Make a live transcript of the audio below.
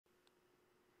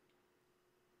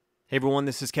Hey everyone,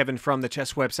 this is Kevin from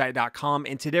thechesswebsite.com,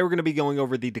 and today we're going to be going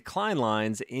over the decline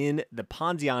lines in the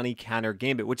Ponziani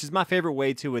Countergambit, which is my favorite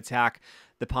way to attack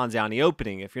the Ponziani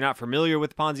opening. If you're not familiar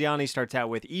with Ponziani, starts out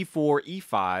with e4,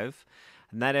 e5,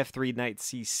 knight f3, knight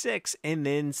c6, and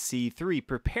then c3,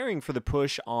 preparing for the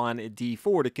push on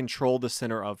d4 to control the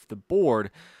center of the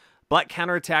board. Black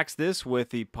counterattacks this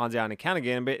with the Ponziani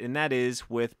Countergambit, and that is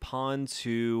with pawn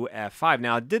to f5.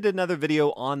 Now, I did another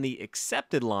video on the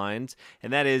accepted lines,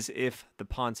 and that is if the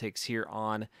pawn takes here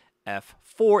on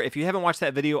f4. If you haven't watched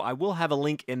that video, I will have a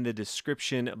link in the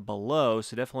description below,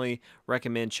 so definitely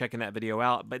recommend checking that video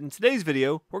out. But in today's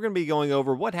video, we're going to be going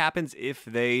over what happens if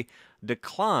they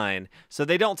decline. So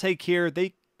they don't take here,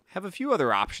 they have a few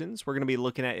other options. We're going to be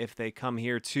looking at if they come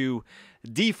here to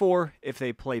d4, if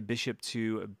they play bishop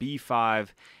to b5,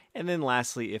 and then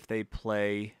lastly, if they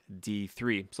play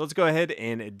d3. So let's go ahead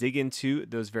and dig into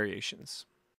those variations.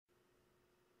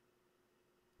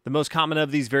 The most common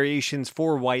of these variations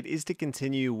for white is to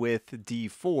continue with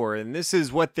d4, and this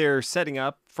is what they're setting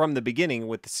up from the beginning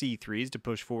with the c3s to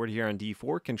push forward here on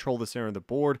d4, control the center of the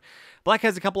board. Black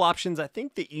has a couple options. I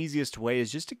think the easiest way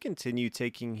is just to continue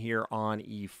taking here on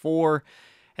e4,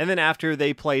 and then after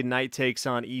they play knight takes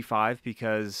on e5,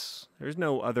 because there's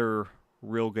no other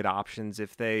real good options.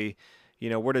 If they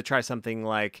were to try something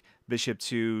like bishop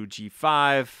to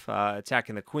g5,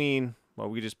 attacking the queen, well,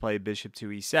 we just play bishop to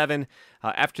e7.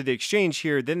 After the exchange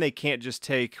here, then they can't just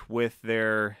take with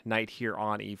their knight here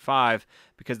on e5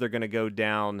 because they're going to go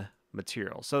down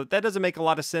material. So that doesn't make a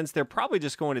lot of sense. They're probably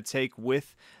just going to take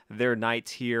with their knight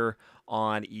here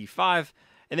on e5.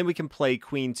 And then we can play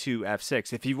queen to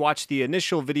f6. If you've watched the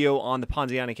initial video on the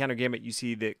Ponziani Countergambit, you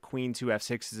see that queen to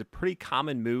f6 is a pretty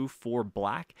common move for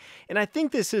black. And I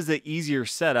think this is an easier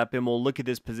setup, and we'll look at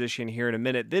this position here in a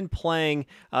minute, than playing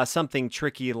something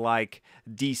tricky like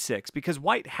d6, because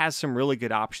white has some really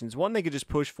good options. One, they could just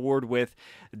push forward with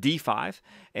d5,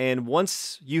 and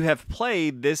once you have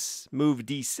played this move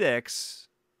d6,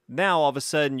 now, all of a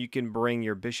sudden, you can bring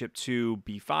your bishop to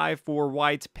b5 for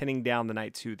white, pinning down the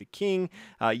knight to the king.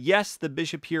 Yes, the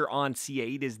bishop here on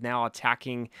c8 is now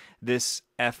attacking this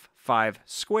f5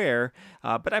 square,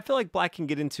 but I feel like black can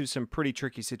get into some pretty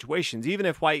tricky situations. Even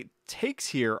if white takes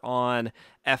here on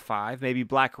f5, maybe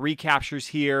black recaptures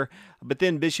here, but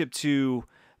then bishop to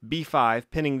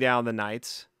b5, pinning down the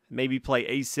knights. Maybe play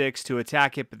a6 to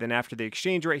attack it, but then after the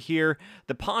exchange right here,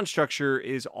 the pawn structure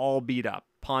is all beat up.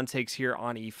 Pawn takes here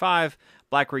on e5,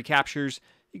 black recaptures.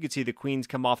 You can see the queens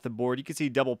come off the board. You can see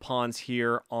double pawns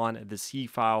here on the c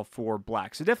file for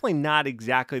black. So definitely not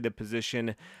exactly the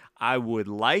position I would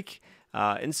like.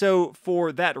 And so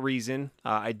for that reason,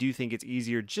 I do think it's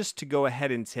easier just to go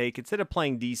ahead and take, instead of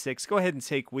playing d6, go ahead and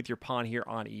take with your pawn here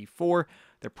on e4.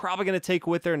 They're probably going to take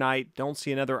with their knight. Don't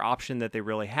see another option that they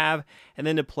really have. And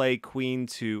then to play queen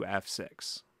to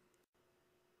f6.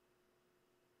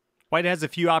 White has a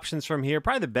few options from here.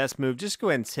 Probably the best move, just go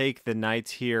ahead and take the knight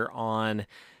here on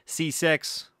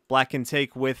c6. Black can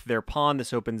take with their pawn.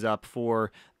 This opens up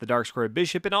for the dark square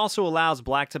bishop. It also allows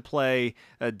black to play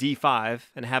d5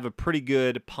 and have a pretty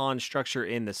good pawn structure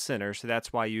in the center. So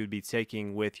that's why you would be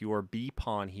taking with your b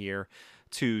pawn here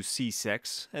to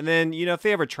c6. And then, if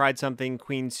they ever tried something,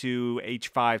 queen to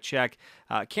h5 check,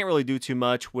 can't really do too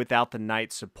much without the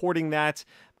knight supporting that,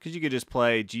 because you could just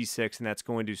play g6 and that's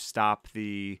going to stop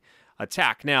the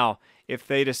attack. Now, if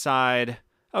they decide,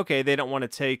 okay, they don't want to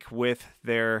take with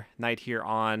their knight here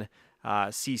on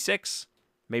c6,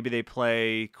 maybe they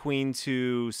play queen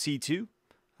to c2,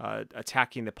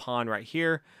 attacking the pawn right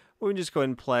here. We can just go ahead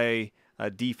and play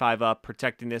d5 up,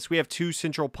 protecting this. We have two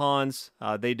central pawns.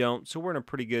 They don't, so we're in a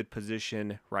pretty good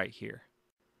position right here.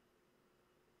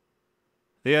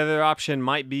 The other option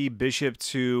might be bishop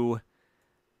to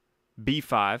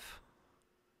b5,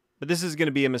 but this is going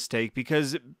to be a mistake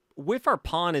because if our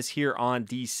pawn is here on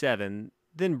d7,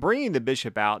 then bringing the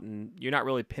bishop out and you're not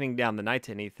really pinning down the knight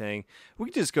to anything, we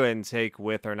can just go ahead and take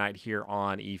with our knight here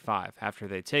on e5. After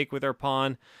they take with our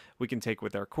pawn, we can take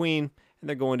with our queen, and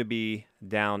they're going to be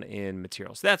down in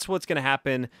material. So that's what's going to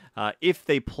happen if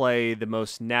they play the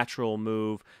most natural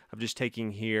move of just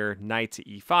taking here knight to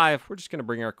e5. We're just going to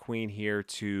bring our queen here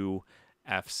to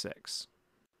f6.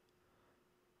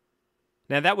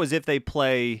 Now that was if they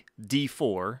play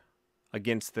d4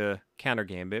 against the counter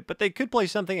gambit, but they could play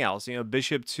something else.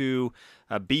 Bishop to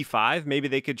b5, maybe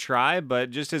they could try, but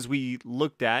just as we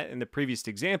looked at in the previous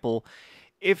example,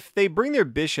 if they bring their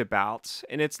bishop out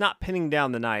and it's not pinning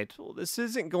down the knight, well, this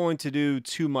isn't going to do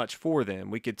too much for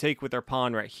them. We could take with our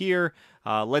pawn right here.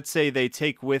 Let's say they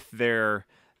take with their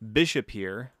bishop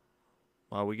here.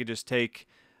 Well, we could just take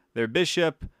their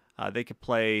bishop, They could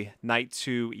play knight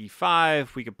to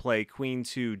e5. We could play queen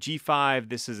to g5.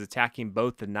 This is attacking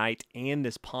both the knight and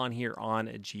this pawn here on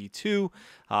g2.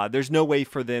 There's no way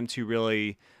for them to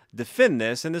really defend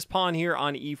this, and this pawn here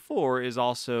on e4 is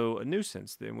also a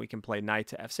nuisance. Then we can play knight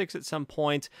to f6 at some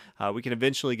point. We can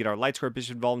eventually get our light square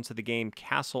bishop involved into the game,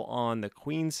 castle on the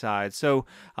queen side. So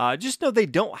just know they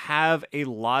don't have a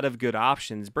lot of good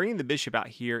options. Bringing the bishop out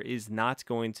here is not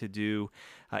going to do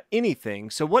anything.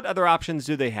 So what other options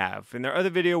do they have? In their other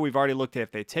video, we've already looked at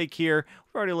if they take here.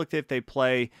 We've already looked at if they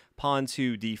play pawn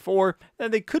to d4.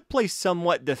 Then they could play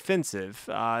somewhat defensive.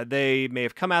 They may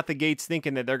have come out the gates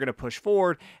thinking that they're going to push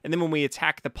forward, and then when we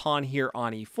attack the pawn here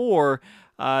on e4,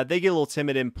 they get a little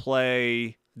timid and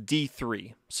play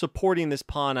d3, supporting this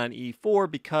pawn on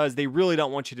e4 because they really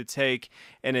don't want you to take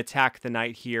and attack the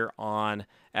knight here on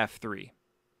f3.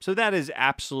 So that is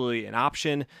absolutely an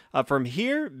option. From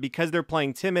here, because they're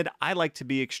playing timid, I like to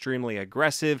be extremely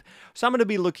aggressive. So I'm going to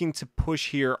be looking to push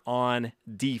here on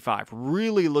d5,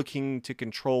 really looking to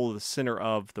control the center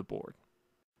of the board.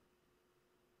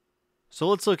 So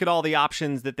let's look at all the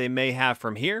options that they may have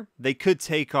from here. They could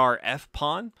take our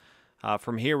f-pawn.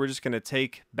 From here, we're just going to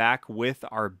take back with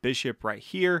our bishop right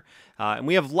here. And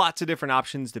we have lots of different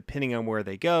options depending on where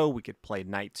they go. We could play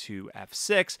knight to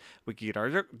f6. We could get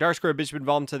our dark square bishop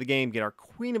involved into the game, get our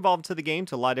queen involved into the game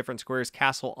to a lot of different squares,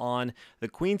 castle on the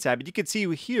queen side. But you can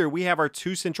see here we have our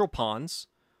two central pawns.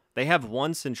 They have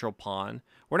one central pawn.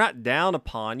 We're not down a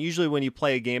pawn. Usually when you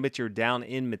play a gambit, you're down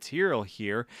in material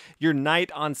here. Your knight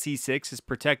on c6 is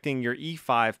protecting your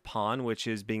e5 pawn, which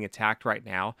is being attacked right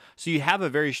now. So you have a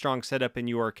very strong setup and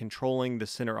you are controlling the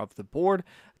center of the board.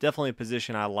 Definitely a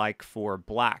position I like for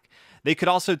black. They could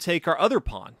also take our other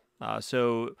pawn.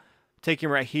 So taking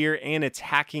right here and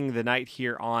attacking the knight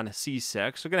here on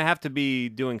c6. So we're going to have to be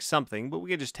doing something, but we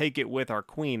can just take it with our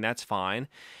queen. That's fine.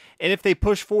 And if they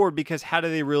push forward, because how do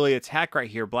they really attack right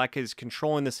here? Black is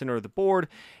controlling the center of the board.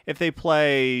 If they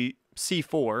play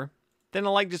c4, then I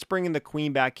like just bringing the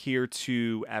queen back here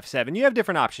to f7. You have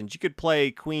different options. You could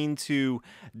play queen to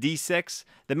d6.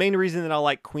 The main reason that I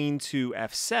like queen to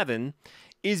f7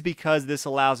 is because this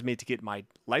allows me to get my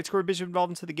light square bishop involved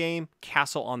into the game,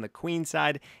 castle on the queen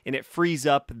side, and it frees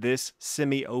up this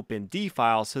semi-open d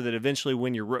file so that eventually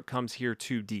when your rook comes here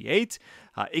to d8,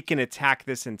 it can attack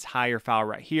this entire file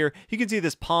right here. You can see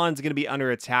this pawn is going to be under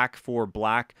attack for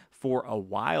black for a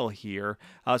while here.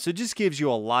 So it just gives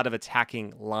you a lot of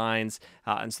attacking lines.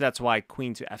 And so that's why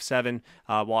queen to f7,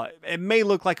 while it may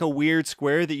look like a weird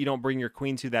square that you don't bring your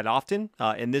queen to that often,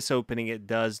 in this opening it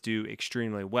does do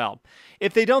extremely well.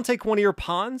 If they don't take one of your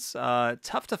pawns,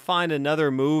 tough to find another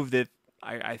move that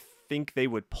I think they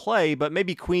would play, but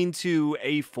maybe queen to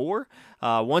a4.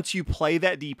 Once you play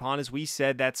that d-pawn, as we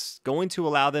said, that's going to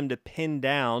allow them to pin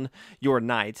down your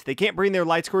knight. They can't bring their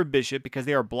light square bishop because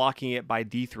they are blocking it by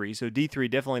d3, so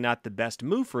d3 definitely not the best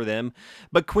move for them.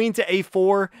 But queen to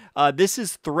a4, this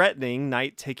is threatening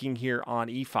knight taking here on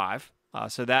e5,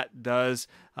 so that does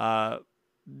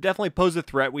definitely pose a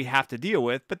threat we have to deal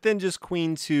with. But then just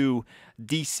queen to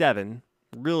d7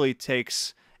 really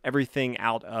takes everything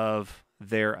out of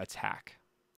their attack.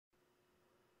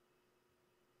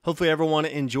 Hopefully everyone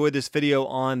enjoyed this video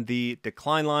on the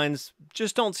decline lines.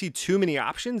 Just don't see too many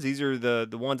options. These are the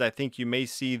ones I think you may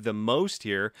see the most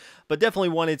here, but definitely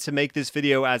wanted to make this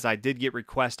video as I did get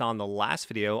requests on the last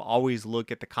video. Always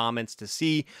look at the comments to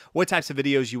see what types of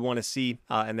videos you want to see,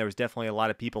 and there was definitely a lot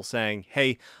of people saying,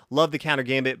 hey, love the counter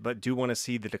gambit, but do want to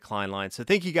see the decline line. So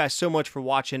thank you guys so much for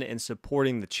watching and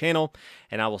supporting the channel,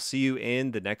 and I will see you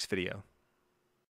in the next video.